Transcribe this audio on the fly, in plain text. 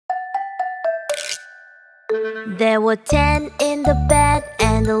There were 10 in the bed,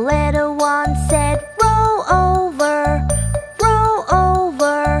 and the little one said, "Roll over, roll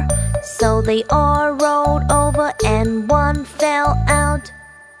over." So they all rolled over and one fell out.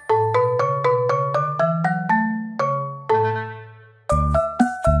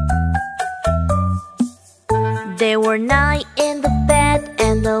 There were 9 in the bed,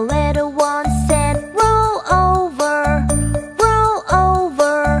 and the little one said, "Roll over, roll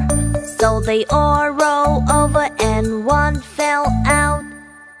over." So they all rolled over and one fell out.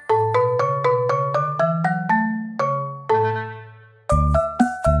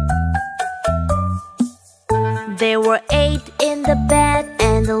 There were 8 in the bed,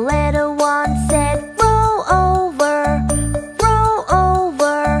 and the little one said, "Roll over, roll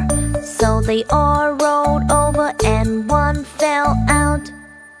over." So they all rolled over and one fell out.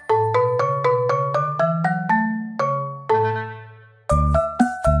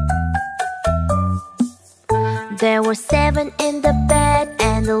 There were 7 in the bed,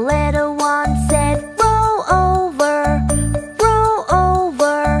 and the little one said, "Roll over, roll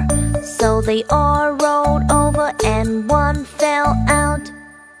over." So they all rolled over and one fell out.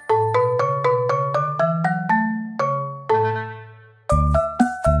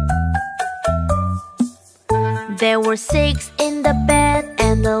 There were 6 in the bed,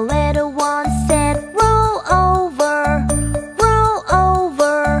 and the little one said, "Roll over, roll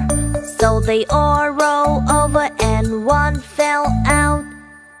over." So they all rolled over and one fell out.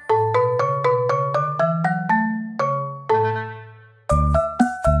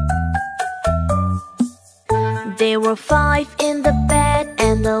 There were 5 in the bed,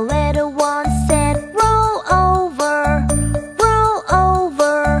 and the little one said, "Roll over, roll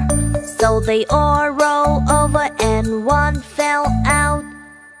over." So they all rolled over and one fell out.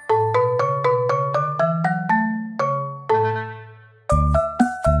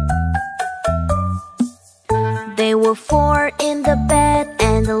 There were 4 in the bed,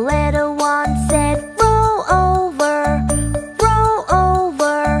 and the little one said, "Roll over, roll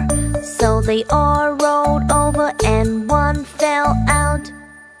over." So they all rolled over and one fell out.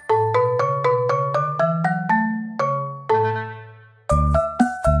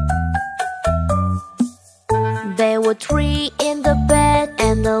 There were 3 in the bed,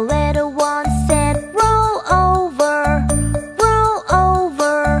 and the little one said, "Roll over, roll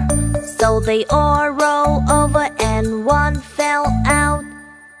over." So they all rolled over and one fell out.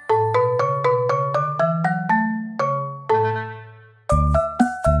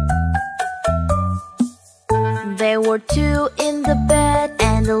 There were 2 in the bed,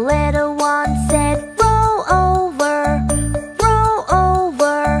 and the little one said, "Roll over, roll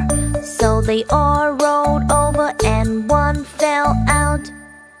over." So they all rolled over and one fell out.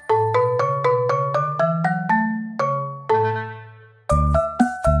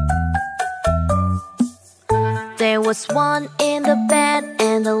 There was 1 in the bed,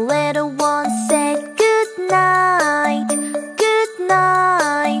 and the little one said, "Good night."